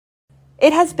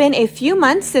It has been a few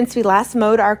months since we last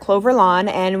mowed our clover lawn,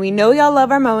 and we know y'all love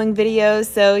our mowing videos,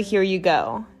 so here you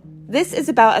go. This is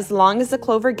about as long as the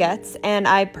clover gets, and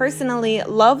I personally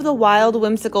love the wild,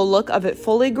 whimsical look of it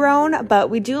fully grown,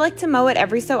 but we do like to mow it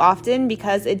every so often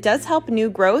because it does help new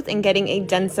growth in getting a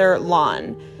denser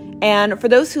lawn. And for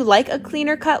those who like a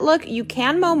cleaner cut look, you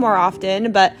can mow more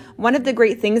often, but one of the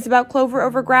great things about clover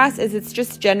over grass is it's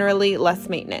just generally less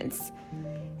maintenance.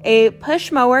 A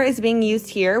push mower is being used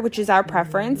here, which is our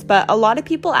preference, but a lot of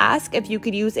people ask if you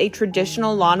could use a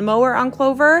traditional lawnmower on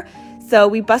clover, so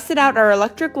we busted out our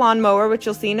electric lawnmower, which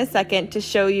you'll see in a second, to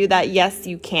show you that yes,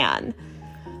 you can.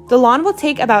 The lawn will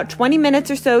take about 20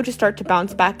 minutes or so to start to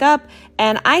bounce back up,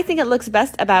 and I think it looks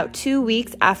best about 2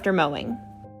 weeks after mowing.